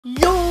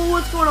Yo,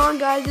 what's going on,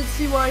 guys? It's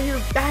Cwaa here,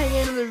 back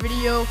in another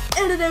video,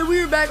 and today we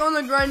are back on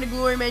the grind to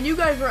glory, man. You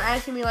guys were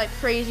asking me like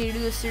crazy to do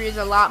this series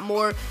a lot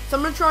more, so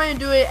I'm gonna try and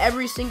do it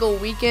every single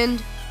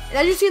weekend. And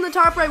as you see in the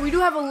top right, we do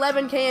have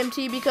 11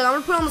 KMT because I'm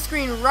gonna put on the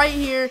screen right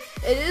here.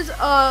 It is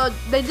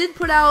they did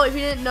put out, if you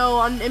didn't know,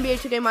 on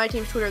NBA 2K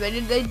MyTeam's Twitter,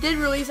 they did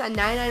release a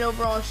 99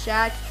 overall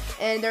Shaq,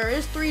 and there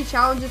is 3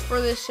 challenges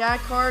for this Shaq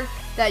card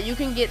that you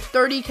can get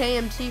 30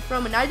 KMT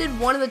from, and I did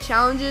one of the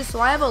challenges, so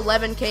I have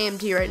 11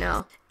 KMT right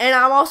now. And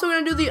I'm also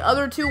going to do the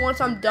other 2 once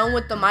I'm done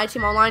with the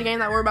MyTeam Online game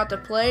that we're about to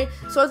play.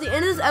 So at the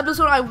end of this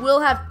episode, I will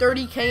have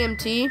 30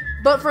 KMT.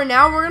 But for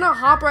now, we're going to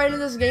hop right into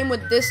this game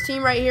with this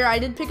team right here. I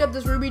did pick up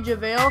this Ruby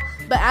JaVale,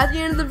 but at the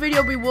end of the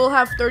video, we will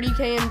have 30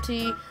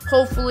 KMT.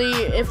 Hopefully,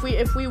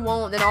 if we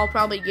won't, then I'll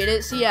probably get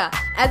it. So yeah,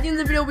 at the end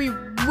of the video, we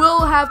will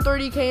have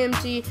 30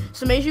 KMT.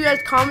 So make sure you guys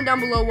comment down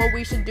below what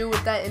we should do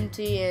with that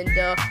MT,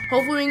 and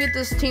hopefully we can get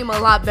this team a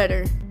lot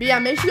better. But yeah,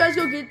 make sure you guys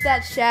go get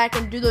that Shaq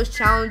and do those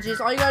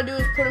challenges. All you gotta do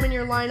is put them in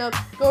your lineup,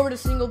 go over to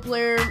single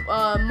player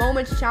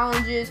moments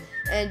challenges,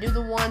 and do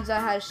the ones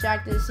that has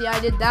Shaq. See, I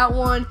did that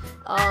one,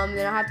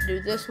 then I have to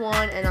do this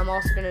one, and I'm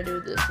also gonna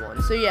do this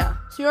one. So yeah,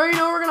 so you already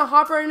know we're gonna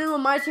hop right into a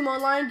MyTeam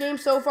Online game.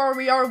 So far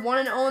we are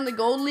 1-0 in the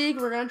Gold League.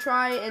 We're gonna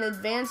try and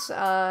advance,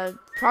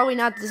 probably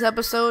not this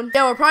episode.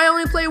 Yeah, we'll probably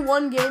only play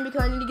one game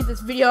because I need to get this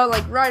video out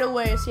like right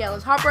away. So yeah,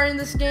 let's hop right in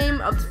this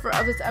game of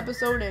this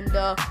episode, and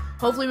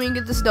hopefully we can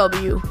get this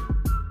W.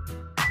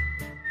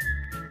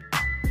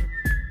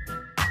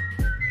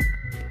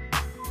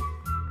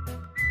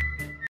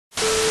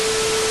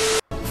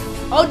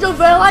 Oh,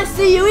 JaVale, I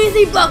see you.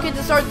 Easy bucket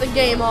to start the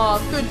game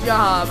off. Good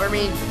job. I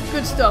mean,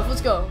 good stuff. Let's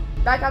go.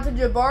 Back out to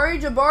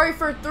Jabari. Jabari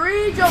for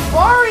 3.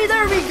 Jabari,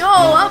 there we go.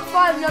 Up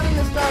 5-0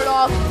 to start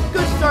off.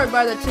 Good start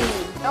by the team.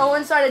 Oh,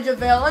 inside of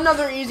JaVale.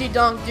 Another easy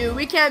dunk, dude.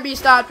 We can't be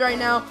stopped right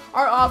now.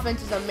 Our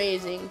offense is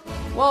amazing.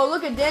 Whoa,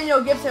 look at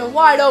Daniel Gibson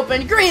wide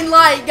open. Green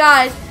light,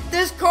 guys.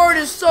 This card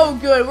is so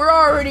good. We're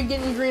already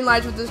getting green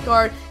lights with this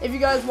card. If you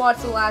guys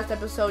watched the last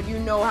episode, you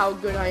know how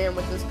good I am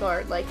with this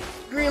card. Like,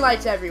 green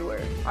lights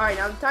everywhere. Alright,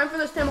 now time for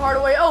this Tim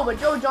Hardaway. Oh, but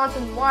Joe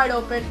Johnson's wide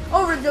open.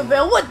 Over to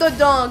JaVale with the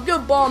dunk.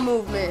 Good ball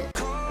movement.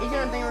 He's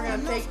gonna think we're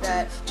gonna take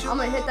that. I'm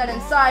gonna hit that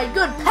inside.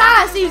 Good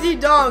pass, easy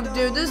dunk,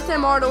 dude. This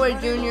Tim Hardaway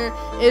Jr.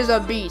 is a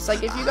beast.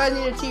 Like, if you guys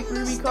need a cheap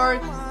Ruby card,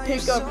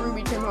 pick up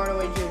Ruby Tim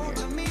Hardaway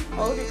Jr.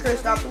 Oh, look at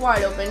Kristaps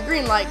wide open.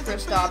 Green light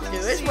Kristaps,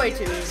 dude. It's way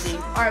too easy.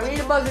 Alright, we need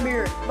a buzzer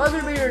beater.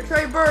 Buzzer beater,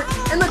 Trey Burke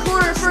in the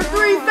corner for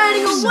 3,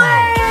 fading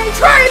away.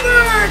 Trey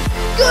Burke!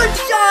 Good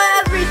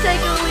shot as we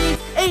take a lead.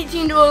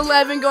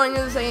 18-11 going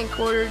into the second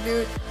quarter,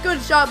 dude. Good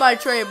shot by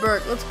Trey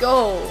Burke. Let's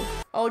go.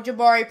 Oh,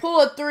 Jabari,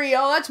 pull a 3.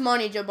 Oh, that's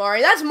money,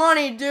 Jabari. That's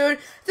money, dude.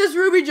 This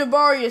Ruby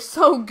Jabari is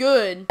so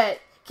good.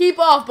 Keep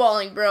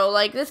off-balling, bro.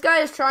 Like, this guy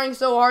is trying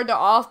so hard to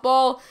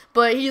off-ball,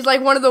 but he's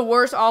like one of the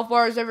worst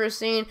off-ballers I've ever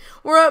seen.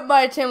 We're up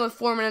by 10 with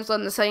 4 minutes left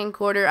in the second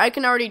quarter. I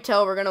can already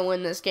tell we're going to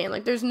win this game.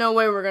 Like, there's no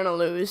way we're going to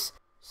lose.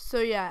 So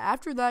yeah,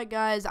 after that,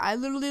 guys, I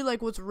literally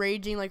like was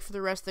raging like for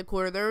the rest of the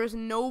quarter. There was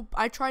no,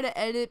 I try to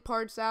edit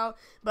parts out,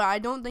 but I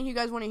don't think you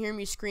guys want to hear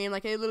me scream.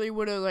 Like, it literally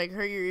would have like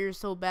hurt your ears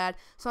so bad.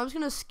 So I'm just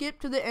gonna skip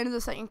to the end of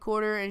the second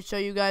quarter and show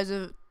you guys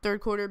the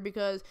third quarter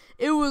because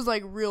it was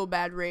like real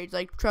bad rage.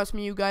 Like, trust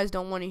me, you guys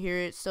don't want to hear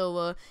it.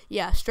 So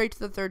yeah, straight to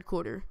the third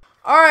quarter.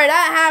 Alright,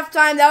 at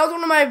halftime, that was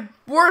one of my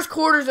worst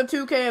quarters of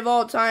 2K of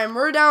all time.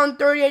 We're down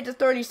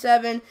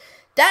 38-37.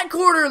 That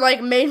quarter,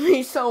 like, made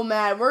me so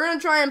mad. We're going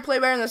to try and play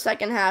better in the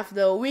second half,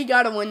 though. We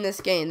got to win this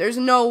game. There's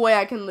no way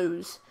I can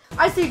lose.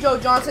 I see Joe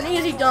Johnson.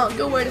 Easy dunk.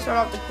 Good way to start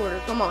off the quarter.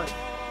 Come on.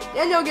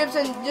 Daniel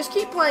Gibson, just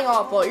keep playing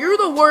off-ball. You're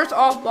the worst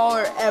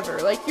off-baller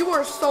ever. Like, you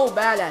are so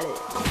bad at it.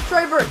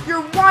 Trey Burke,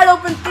 you're wide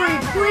open 3.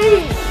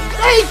 Please.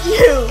 Thank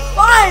you.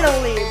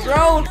 Finally,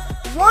 bro.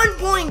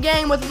 1-point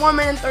game with 1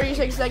 minute and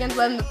 36 seconds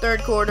left in the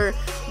third quarter.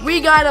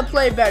 We gotta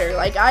play better.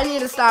 Like, I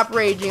need to stop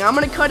raging. I'm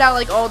gonna cut out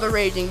like all the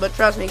raging, but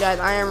trust me, guys,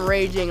 I am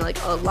raging like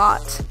a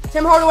lot.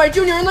 Tim Hardaway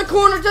Jr. in the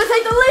corner to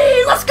take the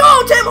lead. Let's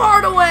go, Tim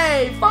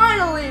Hardaway!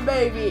 Finally,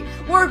 baby,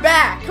 we're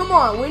back. Come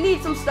on, we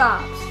need some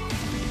stops.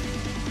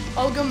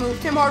 Oh, good move.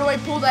 Tim Hardaway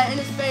pulled that in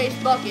his face.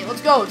 Bucket.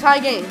 Let's go. Tie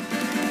game.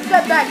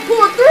 Step back. Pull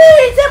a 3.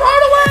 Tim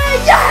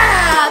Hardaway.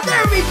 Yeah!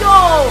 There we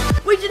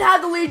go. We just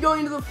had the lead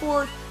going into the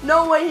fourth.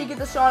 No way he get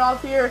the shot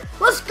off here.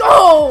 Let's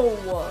go.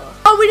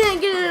 Oh, we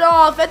didn't get it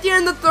off. At the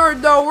end of the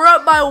third, though, we're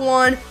up by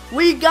 1.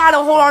 We got to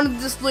hold on to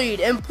this lead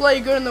and play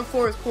good in the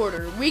fourth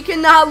quarter. We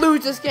cannot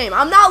lose this game.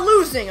 I'm not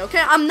losing,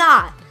 okay? I'm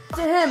not.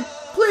 To him.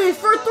 Please,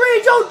 for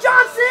 3, Joe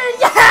Johnson!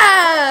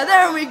 Yeah!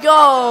 There we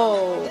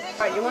go!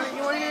 Alright, you want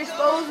to get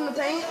exposed in the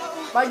paint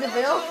by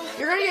JaVale?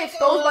 You're going to get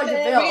exposed by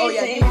JaVale. Oh,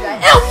 yeah, give me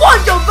that. It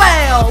was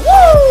JaVale!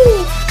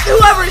 Woo!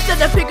 Whoever said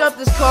to pick up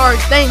this card,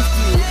 thank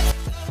you.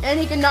 And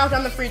he can knock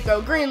down the free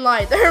throw. Green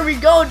light. There we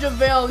go,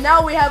 JaVale.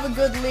 Now we have a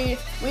good lead.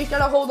 We just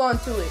got to hold on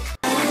to it.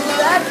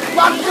 That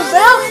lob to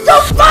JaVale.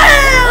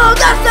 JaVale!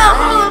 That's the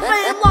Hall of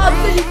Fame Lob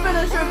City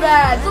finisher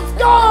badge. Let's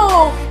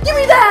go! Give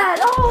me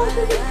that! Oh,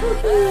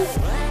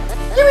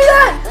 give me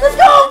that! Let's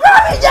go,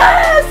 grab it!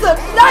 Yes!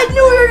 I knew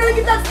we were gonna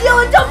get that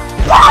steal and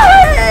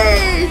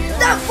Jabari!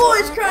 that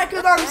voice crack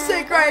because I'm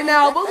sick right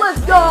now, but let's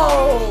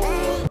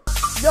go.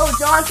 Joe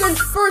Johnson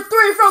for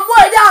 3 from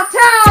way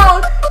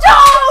downtown.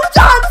 Joe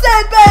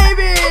Johnson,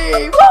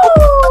 baby!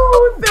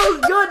 Woo! It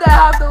feels good to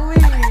have the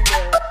lead.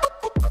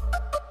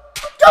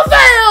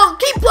 JaVale,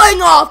 keep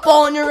playing off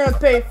ball and you're gonna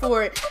pay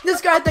for it.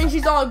 This guy thinks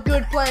he's all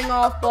good playing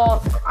off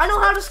ball. I know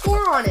how to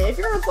score on it. If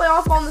you're gonna play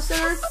off ball in the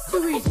center,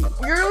 too easy.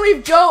 You're gonna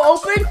leave Joe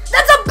open?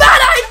 That's a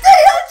bad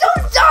idea,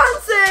 Joe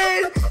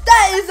Johnson!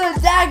 That is a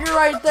dagger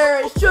right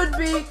there. It should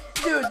be.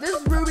 Dude,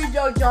 this Ruby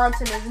Joe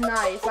Johnson is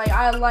nice. Like,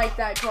 I like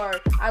that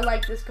card. I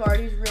like this card.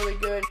 He's really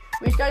good.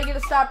 We just gotta get a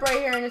stop right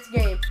here in this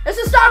game. It's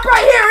a stop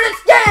right here in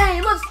this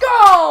game! Let's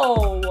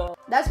go!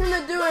 That's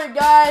gonna do it,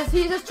 guys.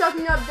 He's just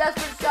chucking up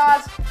desperate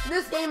shots.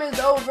 This game is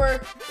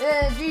over.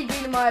 And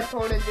GG to my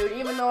opponent, dude.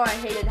 Even though I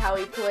hated how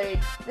he played,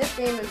 this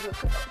game is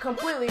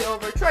completely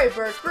over. Trey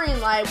Burke, green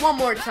light, one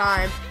more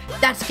time.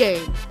 That's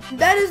game.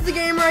 That is the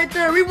game right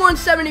there. We won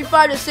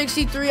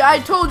 75-63. I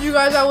told you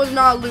guys I was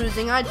not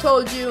losing. I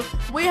told you.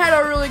 We had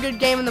a really good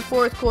game in the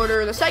fourth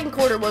quarter. The second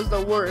quarter was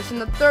the worst,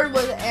 and the third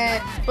was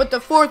but the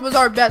fourth was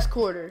our best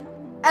quarter.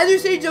 As you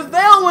see,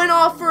 JaVale went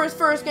off for his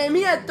first game.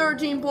 He had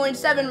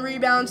 13.7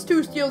 rebounds,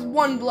 2 steals,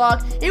 1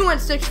 block. He went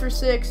 6 for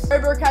 6. Trey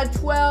Burke had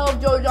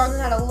 12. Joe Johnson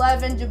had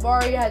 11.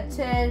 Jabari had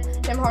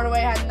 10. Tim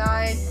Hardaway had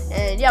 9.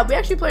 And yeah, we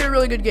actually played a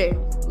really good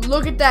game.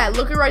 Look at that.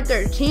 Look at right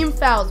there. Team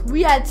fouls.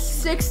 We had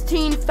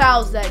 16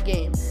 fouls that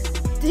game.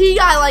 He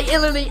got like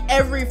literally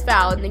every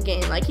foul in the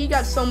game. Like, he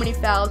got so many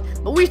fouls,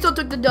 but we still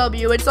took the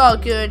W. It's all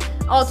good.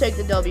 I'll take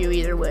the W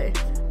either way.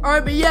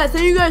 Alright, but yeah,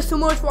 thank you guys so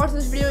much for watching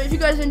this video. If you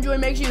guys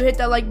enjoyed, make sure you hit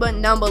that like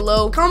button down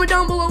below. Comment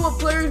down below what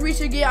players we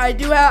should get.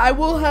 I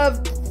will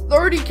have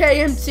 30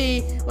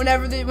 KMT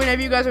whenever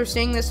you guys are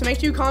seeing this. So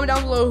make sure you comment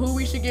down below who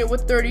we should get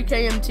with 30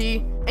 KMT.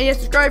 And yeah,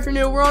 subscribe if you're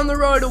new. We're on the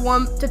road to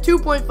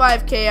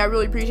 2.5K. I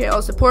really appreciate all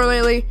the support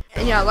lately.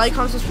 And yeah, like,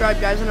 comment,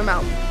 subscribe, guys, and I'm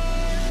out.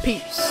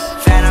 Peace.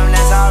 Phantom,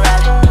 that's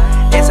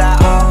alright. It's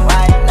our own.